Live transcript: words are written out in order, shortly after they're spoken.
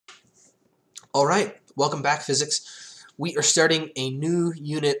All right, welcome back, physics. We are starting a new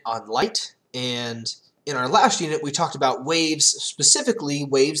unit on light, and in our last unit we talked about waves, specifically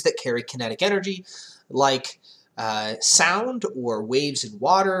waves that carry kinetic energy, like sound, or waves in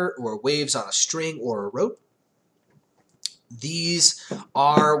water, or waves on a string or a rope. These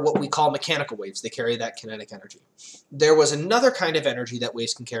are what we call mechanical waves. They carry that kinetic energy. There was another kind of energy that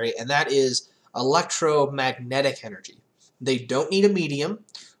waves can carry, and that is electromagnetic energy. They don't need a medium,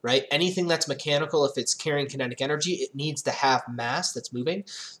 right? Anything that's mechanical, if it's carrying kinetic energy, it needs to have mass that's moving.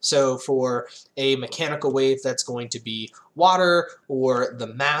 So for a mechanical wave, that's going to be water or the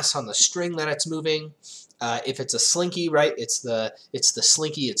mass on the string that it's moving. If it's a slinky, right, it's the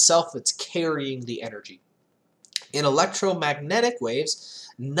slinky itself that's carrying the energy. In electromagnetic waves,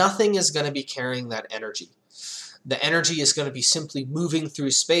 nothing is going to be carrying that energy. The energy is going to be simply moving through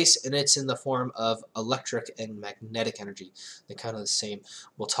space, and it's in the form of electric and magnetic energy. They're kind of the same.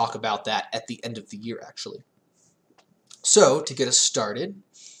 We'll talk about that at the end of the year, actually. So, to get us started,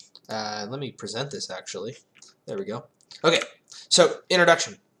 let me present this, actually. There we go. Okay, so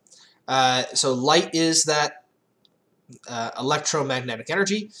introduction. So light is that electromagnetic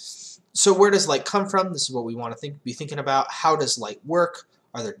energy. So where does light come from? This is what we want to be thinking about. How does light work?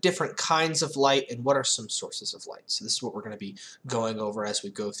 Are there different kinds of light, and what are some sources of light? So this is what we're going to be going over as we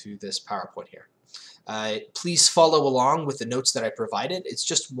go through this PowerPoint here. Please follow along with the notes that I provided. It's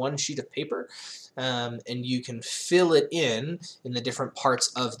just one sheet of paper, and you can fill it in the different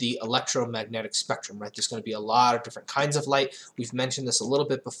parts of the electromagnetic spectrum, right? There's going to be a lot of different kinds of light. We've mentioned this a little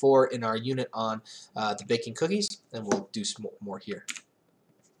bit before in our unit on the baking cookies, and we'll do some more here.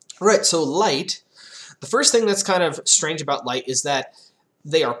 All right, so light, the first thing that's kind of strange about light is that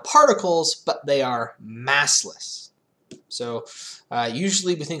they are particles, but they are massless. So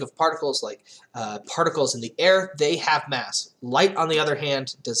usually we think of particles like particles in the air. They have mass. Light, on the other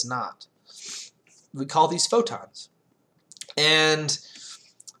hand, does not. We call these photons. And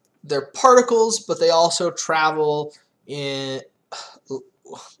they're particles, but they also travel in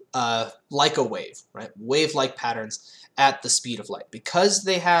like a wave, right? Wave-like patterns at the speed of light. Because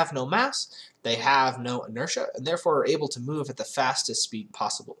they have no mass, they have no inertia, and therefore are able to move at the fastest speed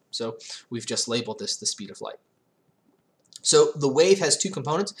possible. So we've just labeled this the speed of light. So the wave has two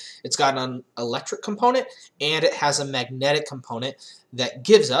components. It's got an electric component, and it has a magnetic component that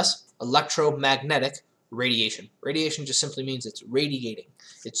gives us electromagnetic radiation. Radiation just simply means it's radiating.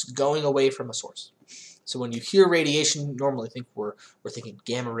 It's going away from a source. So when you hear radiation, you normally think we're thinking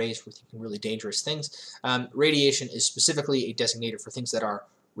gamma rays, we're thinking really dangerous things. Radiation is specifically a designator for things that are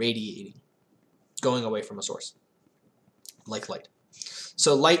radiating, going away from a source, like light.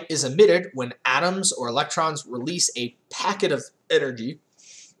 So light is emitted when atoms or electrons release a packet of energy,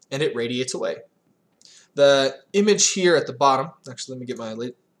 and it radiates away. The image here at the bottom, actually let me get my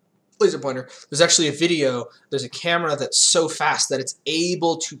laser pointer. There's actually a video, there's a camera that's so fast that it's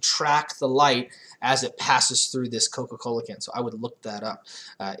able to track the light as it passes through this Coca-Cola can. So I would look that up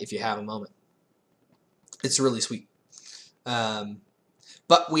if you have a moment. It's really sweet.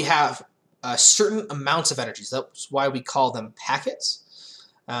 But we have certain amounts of energy. So that's why we call them packets.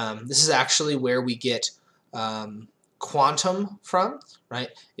 This is actually where we get quantum from, right?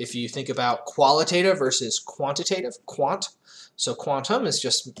 If you think about qualitative versus quantitative, quant. So quantum is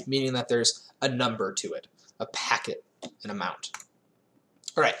just meaning that there's a number to it, a packet, an amount.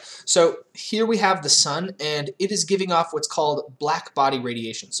 All right, so here we have the sun, and it is giving off what's called black body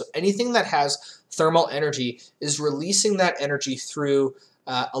radiation. So anything that has thermal energy is releasing that energy through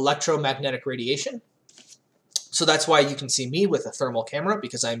electromagnetic radiation. So that's why you can see me with a thermal camera,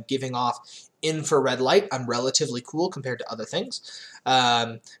 because I'm giving off infrared light. I'm relatively cool compared to other things.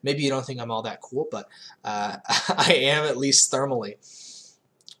 Maybe you don't think I'm all that cool, but I am, at least thermally.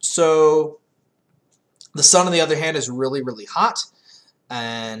 So the sun, on the other hand, is really, really hot,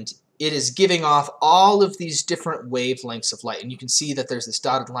 and it is giving off all of these different wavelengths of light. And you can see that there's this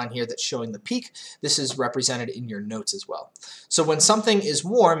dotted line here that's showing the peak. This is represented in your notes as well. So when something is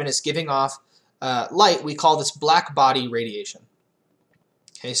warm and it's giving off light, we call this black body radiation.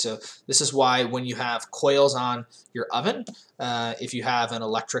 Okay, so this is why when you have coils on your oven, if you have an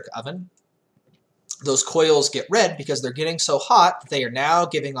electric oven, those coils get red because they're getting so hot, they are now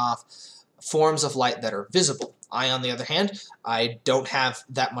giving off forms of light that are visible. I, on the other hand, I don't have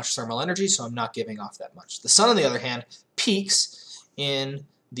that much thermal energy, so I'm not giving off that much. The sun, on the other hand, peaks in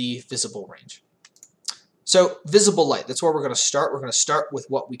the visible range. So visible light, that's where we're going to start. We're going to start with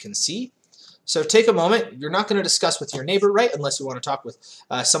what we can see. So take a moment. You're not going to discuss with your neighbor, right, unless you want to talk with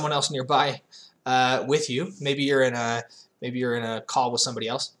someone else nearby with you. Maybe you're in a call with somebody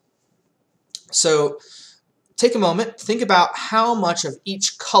else. So take a moment, think about how much of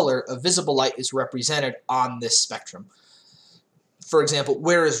each color of visible light is represented on this spectrum. For example,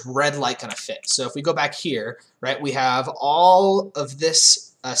 where is red light going to fit? So if we go back here, right, we have all of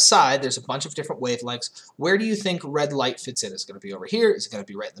this side. There's a bunch of different wavelengths. Where do you think red light fits in? Is it going to be over here? Is it going to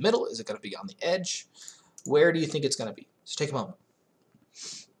be right in the middle? Is it going to be on the edge? Where do you think it's going to be? So take a moment.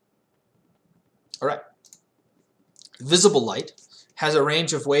 All right. Visible light has a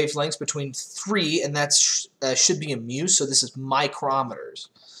range of wavelengths between 3, and that should be in mu, so this is micrometers.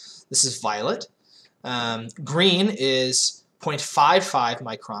 This is violet. Green is 0.55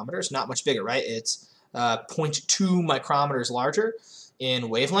 micrometers, not much bigger, right? It's 0.2 micrometers larger in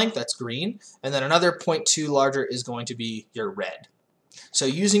wavelength, that's green, and then another 0.2 larger is going to be your red. So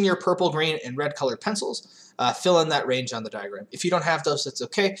using your purple, green, and red colored pencils, fill in that range on the diagram. If you don't have those, that's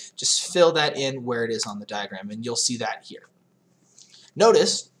okay. Just fill that in where it is on the diagram, and you'll see that here.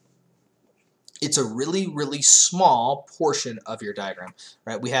 Notice it's a really, really small portion of your diagram,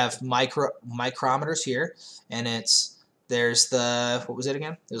 right? We have micrometers here, and there's the, what was it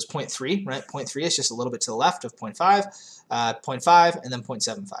again? It was 0.3, right? 0.3 is just a little bit to the left of 0.5, 0.5, and then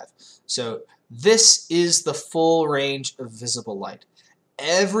 0.75. So this is the full range of visible light.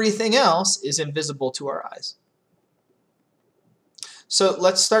 Everything else is invisible to our eyes. So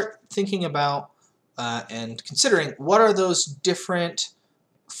let's start thinking about and considering what are those different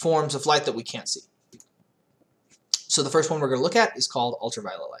forms of light that we can't see. So the first one we're going to look at is called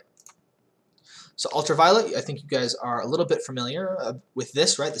ultraviolet light. So ultraviolet, I think you guys are a little bit familiar with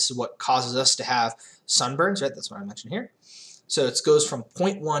this, right? This is what causes us to have sunburns, right? That's what I mentioned here. So it goes from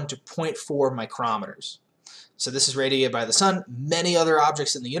 0.1 to 0.4 micrometers. So this is radiated by the sun, many other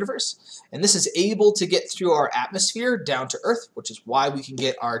objects in the universe, and this is able to get through our atmosphere down to Earth, which is why we can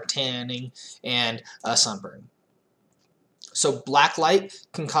get our tanning and sunburn. So black light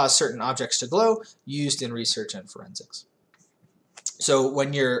can cause certain objects to glow, used in research and forensics. So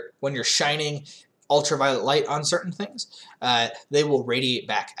when you're shining ultraviolet light on certain things, they will radiate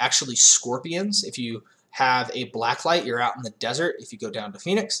back. Actually, scorpions, if you have a black light, you're out in the desert, if you go down to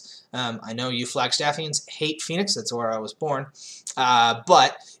Phoenix. I know you Flagstaffians hate Phoenix, that's where I was born.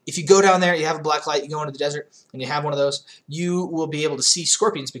 But if you go down there, you have a black light, you go into the desert, and you have one of those, you will be able to see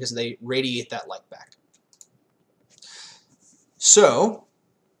scorpions because they radiate that light back. So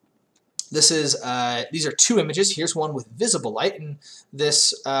this is these are two images. Here's one with visible light, and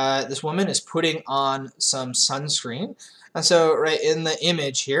this woman is putting on some sunscreen. And so right in the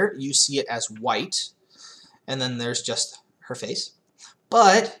image here, you see it as white, and then there's just her face.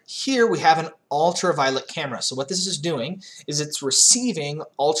 But here we have an ultraviolet camera. So what this is doing is it's receiving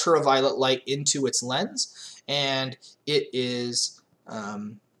ultraviolet light into its lens, and it is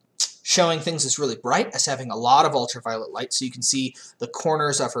showing things as really bright, as having a lot of ultraviolet light. So you can see the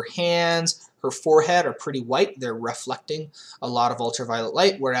corners of her hands, her forehead are pretty white. They're reflecting a lot of ultraviolet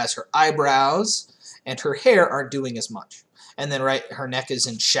light, whereas her eyebrows and her hair aren't doing as much. And then right, her neck is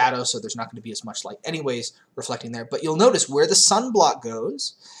in shadow, so there's not going to be as much light anyways reflecting there. But you'll notice where the sunblock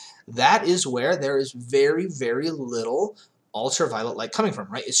goes, that is where there is very, very little ultraviolet light coming from,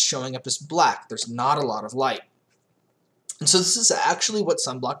 right? It's showing up as black. There's not a lot of light. And so this is actually what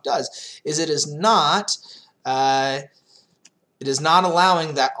sunblock does, is it is not allowing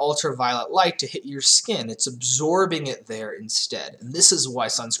that ultraviolet light to hit your skin. It's absorbing it there instead. And this is why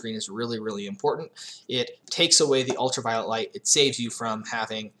sunscreen is really, really important. It takes away the ultraviolet light. It saves you from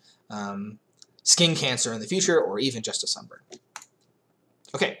having skin cancer in the future or even just a sunburn.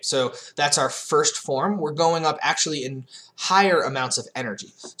 Okay, so that's our first form. We're going up actually in higher amounts of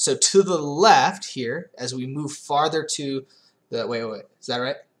energy. So to the left here, as we move farther to the, wait, is that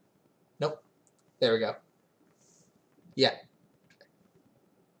right? Nope. There we go. Yeah.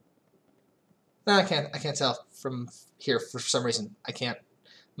 No, I can't tell from here for some reason.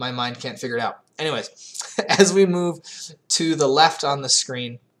 My mind can't figure it out. Anyways, as we move to the left on the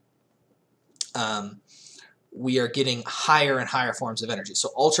screen, we are getting higher and higher forms of energy. So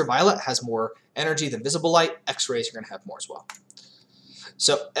ultraviolet has more energy than visible light. X-rays are going to have more as well.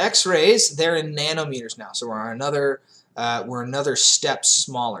 So X-rays, they're in nanometers now. So we're another step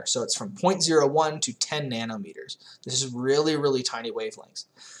smaller. So it's from 0.01 to 10 nanometers. This is really, really tiny wavelengths.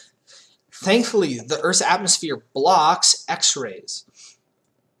 Thankfully, the Earth's atmosphere blocks X-rays.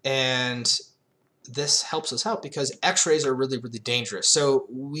 And this helps us out because X-rays are really, really dangerous. So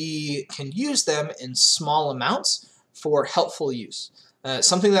we can use them in small amounts for helpful use.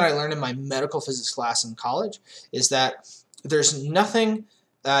 Something that I learned in my medical physics class in college is that there's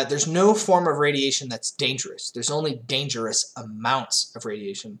no form of radiation that's dangerous. There's only dangerous amounts of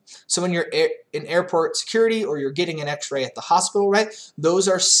radiation. So when you're in airport security or you're getting an X-ray at the hospital, right, those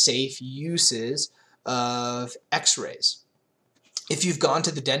are safe uses of X-rays. If you've gone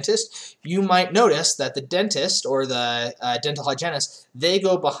to the dentist, you might notice that the dentist or the dental hygienist, they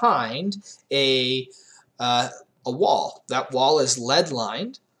go behind a wall. That wall is lead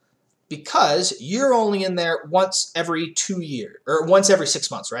lined because you're only in there once every 2 years, or once every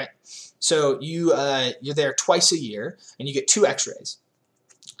 6 months, right? So you're there twice a year, and you get 2 X-rays.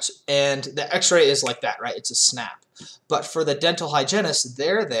 And the X-ray is like that, right? It's a snap. But for the dental hygienist,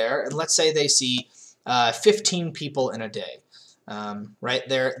 they're there, and let's say they see 15 people in a day. Right?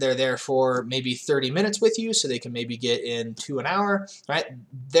 They're there for maybe 30 minutes with you, so they can maybe get in 2 an hour, right?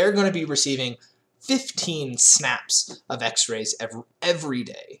 They're going to be receiving 15 snaps of X-rays every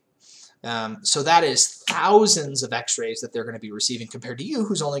day. So that is thousands of X-rays that they're going to be receiving compared to you,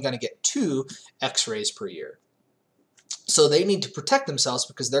 who's only going to get 2 X-rays per year. So they need to protect themselves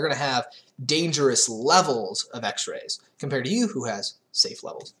because they're going to have dangerous levels of X-rays compared to you, who has safe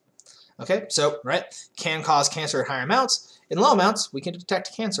levels. Okay, so, right, can cause cancer at higher amounts. In low amounts, we can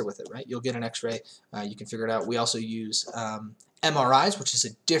detect cancer with it, right? You'll get an X-ray, you can figure it out. We also use MRIs, which is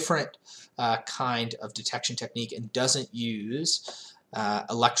a different kind of detection technique and doesn't use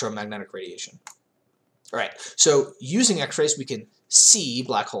electromagnetic radiation. All right, so using X-rays, we can see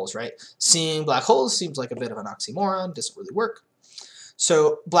black holes, right? Seeing black holes seems like a bit of an oxymoron, doesn't really work.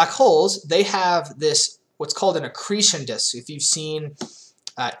 So black holes, they have this, what's called an accretion disk. If you've seen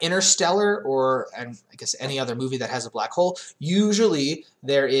Interstellar, or I guess any other movie that has a black hole, usually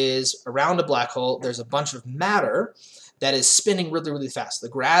there is, around a black hole, there's a bunch of matter that is spinning really, really fast. The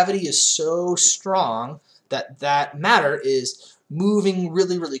gravity is so strong that that matter is moving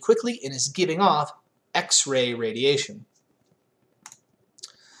really, really quickly and is giving off X-ray radiation.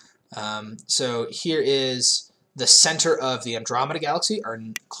 So here is the center of the Andromeda Galaxy, our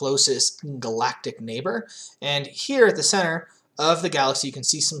closest galactic neighbor, and here at the center of the galaxy you can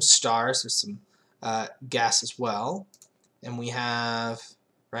see some stars. There's some gas as well, and we have,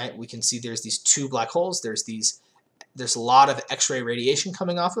 right, we can see there's these 2 black holes. There's a lot of X-ray radiation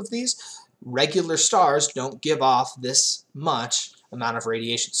coming off of these. Regular stars don't give off this much amount of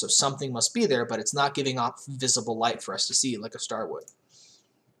radiation, so something must be there, but it's not giving off visible light for us to see like a star would.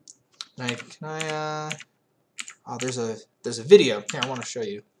 Oh, there's a video here. I want to show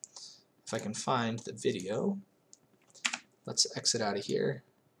you if I can find the video. Let's exit out of here.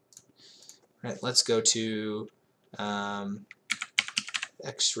 All right, let's go to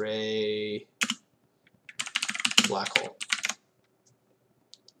X-ray black hole,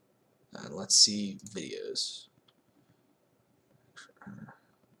 and let's see videos.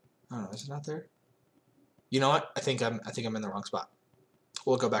 Oh, is it not there? You know what? I think I'm in the wrong spot.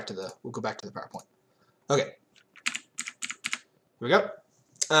 We'll go back to the PowerPoint. Okay. Here we go.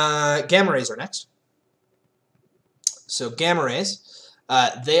 Gamma rays are next. So gamma rays,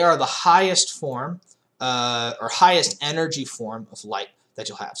 they are the highest form or highest energy form of light that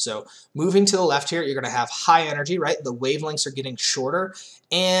you'll have. So moving to the left here, you're going to have high energy, right? The wavelengths are getting shorter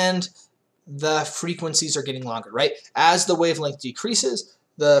and the frequencies are getting longer, right? As the wavelength decreases,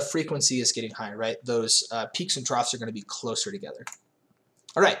 the frequency is getting higher, right? Those peaks and troughs are going to be closer together.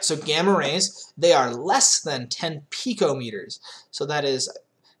 All right, so gamma rays, they are less than 10 picometers. So that is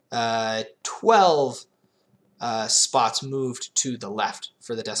 12 spots moved to the left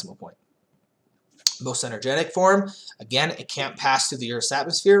for the decimal point. Most energetic form, again, it can't pass through the Earth's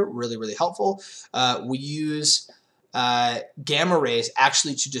atmosphere, really, really helpful. We use gamma rays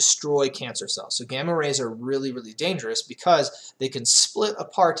actually to destroy cancer cells. So gamma rays are really, really dangerous because they can split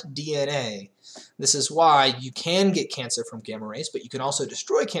apart DNA. This is why you can get cancer from gamma rays, but you can also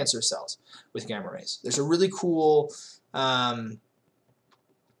destroy cancer cells with gamma rays. There's a really cool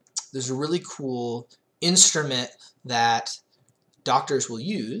instrument that doctors will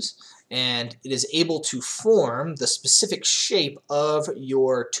use, and it is able to form the specific shape of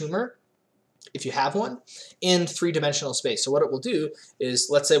your tumor, if you have one, in 3-dimensional space. So what it will do is,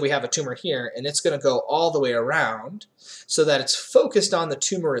 let's say we have a tumor here, and it's going to go all the way around so that it's focused on the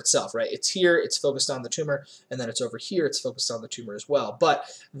tumor itself, right? It's here, it's focused on the tumor, and then it's over here, it's focused on the tumor as well. But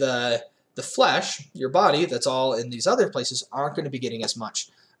the flesh, your body, that's all in these other places, aren't going to be getting as much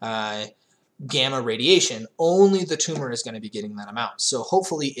gamma radiation. Only the tumor is going to be getting that amount. So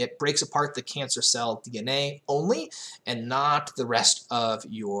hopefully it breaks apart the cancer cell DNA only, and not the rest of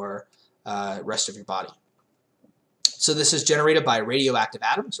your body. So this is generated by radioactive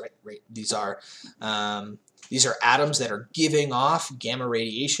atoms, right? These are atoms that are giving off gamma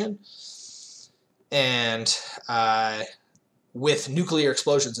radiation, and with nuclear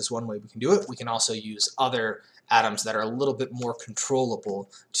explosions is one way we can do it. We can also use other atoms that are a little bit more controllable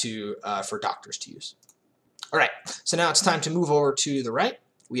for doctors to use. All right, so now it's time to move over to the right.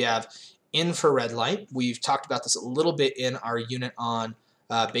 We have infrared light. We've talked about this a little bit in our unit on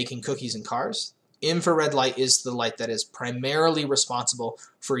baking cookies in cars. Infrared light is the light that is primarily responsible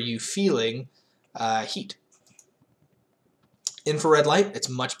for you feeling heat. Infrared light, it's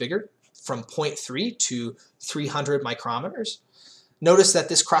much bigger, from 0.3 to 300 micrometers. Notice that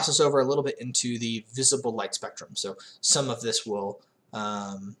this crosses over a little bit into the visible light spectrum. So some of this will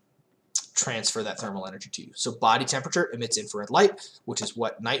transfer that thermal energy to you. So body temperature emits infrared light, which is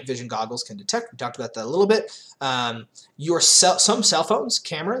what night vision goggles can detect. We talked about that a little bit. Some cell phones,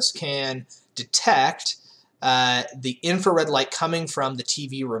 cameras, can detect the infrared light coming from the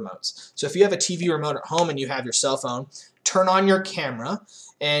TV remotes. So if you have a TV remote at home and you have your cell phone, turn on your camera,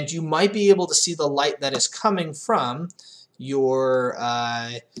 and you might be able to see the light that is coming from your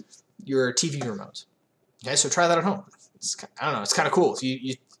TV remote. Okay, so try that at home. I don't know, it's kind of cool.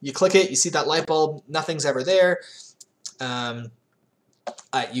 You click it, you see that light bulb, nothing's ever there.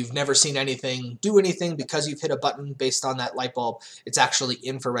 You've never seen anything do anything because you've hit a button based on that light bulb. It's actually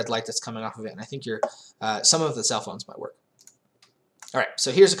infrared light that's coming off of it, and I think some of the cell phones might work. All right,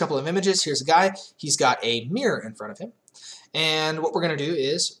 so here's a couple of images. Here's a guy. He's got a mirror in front of him, and what we're going to do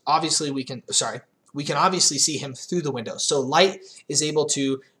is, obviously we can obviously see him through the window. So light is able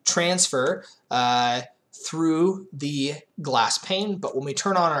to transfer through the glass pane, but when we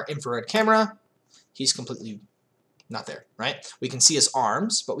turn on our infrared camera, he's completely not there, right? We can see his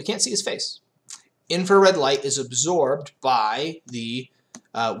arms, but we can't see his face. Infrared light is absorbed by the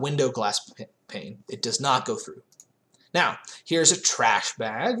window glass pane. It does not go through. Now, here's a trash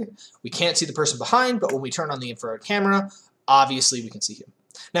bag. We can't see the person behind, but when we turn on the infrared camera, obviously we can see him.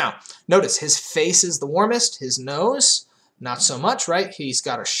 Now, notice his face is the warmest, his nose, not so much, right? He's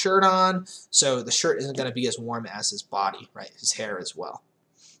got a shirt on, so the shirt isn't going to be as warm as his body, right? His hair as well.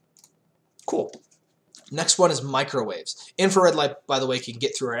 Cool. Next one is microwaves. Infrared light, by the way, can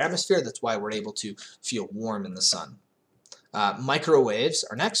get through our atmosphere. That's why we're able to feel warm in the sun. Microwaves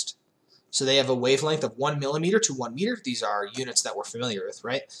are next. So they have a wavelength of 1 millimeter to 1 meter. These are units that we're familiar with,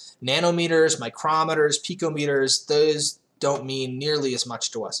 right? Nanometers, micrometers, picometers, those don't mean nearly as much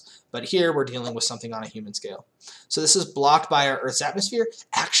to us. But here we're dealing with something on a human scale. So this is blocked by our Earth's atmosphere,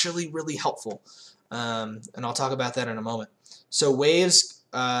 actually really helpful. And I'll talk about that in a moment. So waves,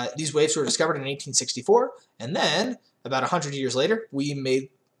 these waves were discovered in 1864, and then about 100 years later, we made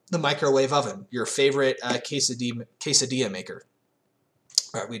the microwave oven, your favorite quesadilla maker.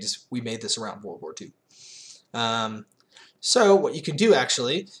 All right, we made this around World War II. So what you can do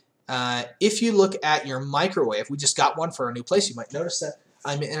actually, if you look at your microwave, we just got one for a new place. You might notice that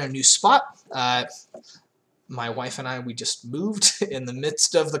I'm in a new spot. My wife and I, we just moved in the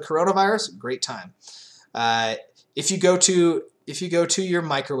midst of the coronavirus. Great time. If you go to your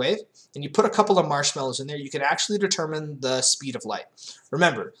microwave and you put a couple of marshmallows in there, you can actually determine the speed of light.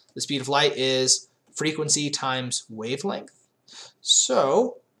 Remember, the speed of light is frequency times wavelength.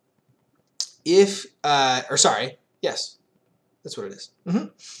 So, yes, that's what it is.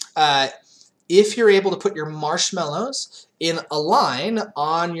 If you're able to put your marshmallows in a line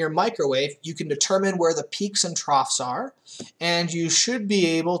on your microwave, you can determine where the peaks and troughs are, and you should be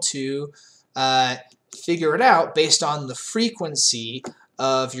able to figure it out based on the frequency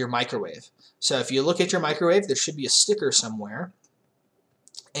of your microwave. So if you look at your microwave, there should be a sticker somewhere,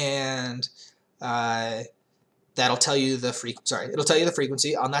 and that'll tell you the it'll tell you the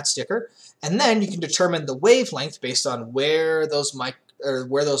frequency on that sticker, and then you can determine the wavelength based on where those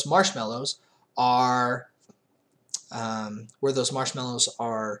marshmallows are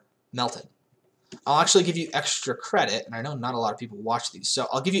melted. I'll actually give you extra credit, and I know not a lot of people watch these, so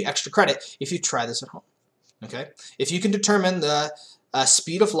I'll give you extra credit if you try this at home. Okay, if you can determine the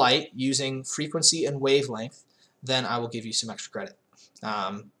speed of light using frequency and wavelength, then I will give you some extra credit.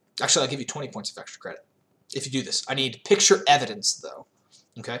 Actually, I'll give you 20 points of extra credit if you do this. I need picture evidence, though.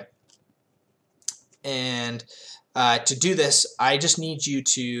 Okay? And to do this, I just need you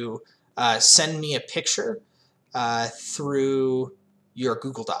to send me a picture through your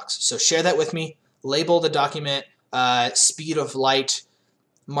Google Docs. So share that with me. Label the document speed of light,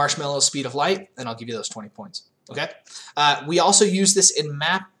 marshmallow speed of light, and I'll give you those 20 points. Okay? We also use this in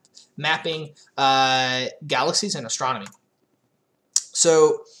mapping galaxies and astronomy.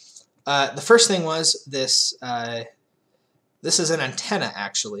 So the first thing was this. This is an antenna,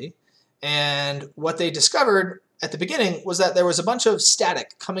 actually, and what they discovered at the beginning was that there was a bunch of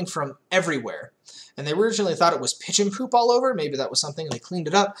static coming from everywhere, and they originally thought it was pigeon poop all over. Maybe that was something, and they cleaned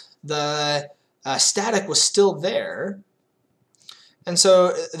it up. The static was still there, and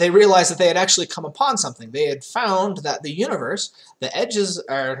so they realized that they had actually come upon something. They had found that the universe, the edges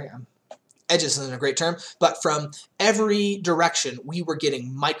edges isn't a great term, but from every direction we were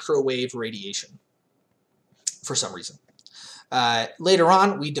getting microwave radiation for some reason. Later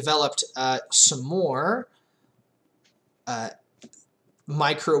on, we developed some more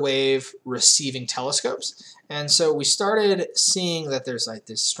microwave receiving telescopes, and so we started seeing that there's like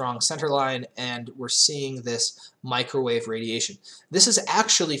this strong center line, and we're seeing this microwave radiation. This is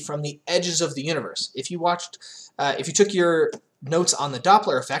actually from the edges of the universe. If you took your notes on the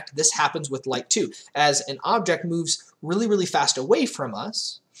Doppler effect, this happens with light too. As an object moves really, really fast away from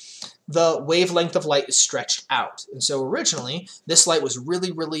us, the wavelength of light is stretched out. And so originally, this light was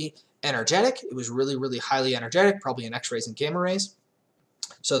really, really energetic. It was really, really highly energetic, probably in X-rays and gamma rays.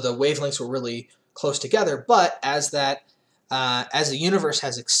 So the wavelengths were really close together, but as the universe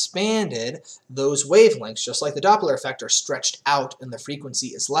has expanded, those wavelengths, just like the Doppler effect, are stretched out and the frequency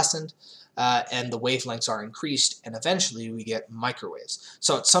is lessened, and the wavelengths are increased, and eventually we get microwaves.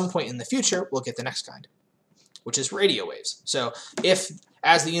 So at some point in the future, we'll get the next kind, which is radio waves. So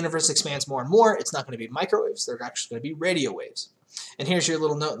as the universe expands more and more, it's not going to be microwaves, they're actually going to be radio waves. And here's your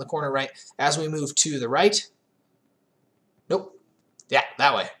little note in the corner right. As we move to the right, nope, yeah,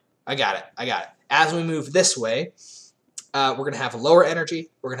 that way. I got it. As we move this way, we're going to have lower energy,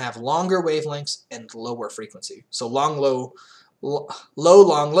 we're going to have longer wavelengths, and lower frequency. So long, low, low,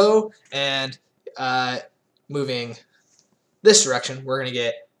 long, low, and moving this direction, we're going to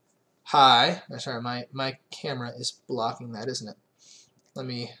get high. Sorry, my camera is blocking that, isn't it? Let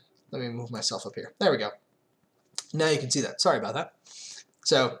me move myself up here. There we go. Now you can see that. Sorry about that.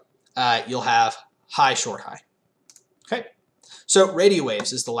 So you'll have high, short, high. Okay. So radio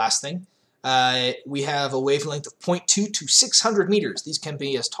waves is the last thing. We have a wavelength of 0.2 to 600 meters. These can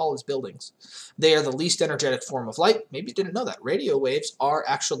be as tall as buildings. They are the least energetic form of light. Maybe you didn't know that. Radio waves are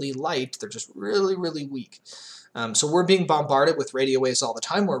actually light. They're just really, really weak. So we're being bombarded with radio waves all the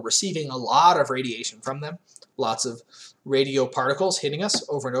time. We're receiving a lot of radiation from them. Lots of radio particles hitting us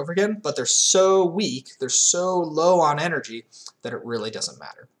over and over again. But they're so weak, they're so low on energy that it really doesn't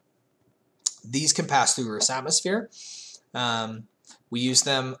matter. These can pass through Earth's atmosphere. We use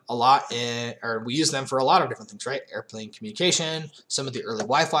them a lot we use them for a lot of different things, right? Airplane communication, some of the early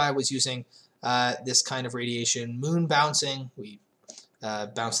Wi-Fi was using this kind of radiation. Moon bouncing, we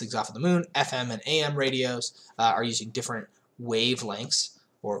bounce things off of the moon. FM and AM radios are using different wavelengths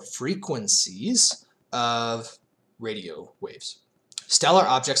or frequencies of radio waves. Stellar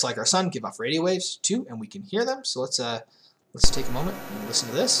objects like our sun give off radio waves too, and we can hear them. So let's take a moment and listen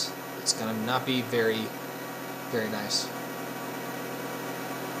to this. It's gonna not be very, very nice.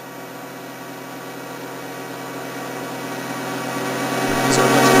 So a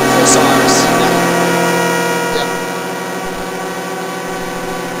bunch of pulsars. Yep.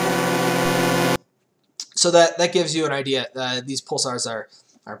 So that gives you an idea. These pulsars are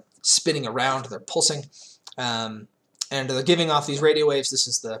spinning around. They're pulsing, and they're giving off these radio waves. This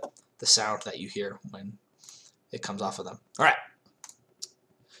is the sound that you hear when it comes off of them. All right.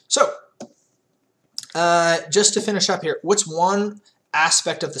 So, just to finish up here, what's one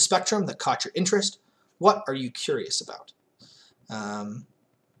aspect of the spectrum that caught your interest? What are you curious about?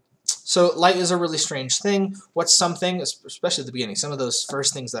 So light is a really strange thing. What's something, especially at the beginning, some of those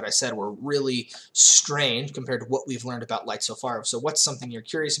first things that I said were really strange compared to what we've learned about light so far. So what's something you're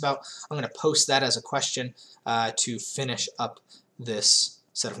curious about? I'm going to post that as a question to finish up this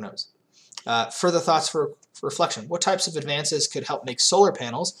set of notes. Further thoughts for reflection. What types of advances could help make solar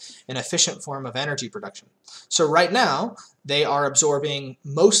panels an efficient form of energy production? So right now, they are absorbing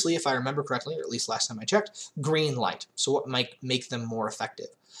mostly, if I remember correctly, or at least last time I checked, green light. So what might make them more effective?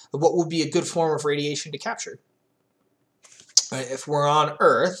 What would be a good form of radiation to capture? If we're on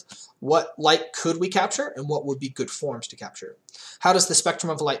Earth, what light could we capture, and what would be good forms to capture? How does the spectrum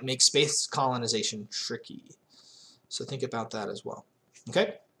of light make space colonization tricky? So think about that as well.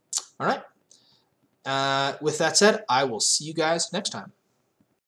 Okay? All right. With that said, I will see you guys next time.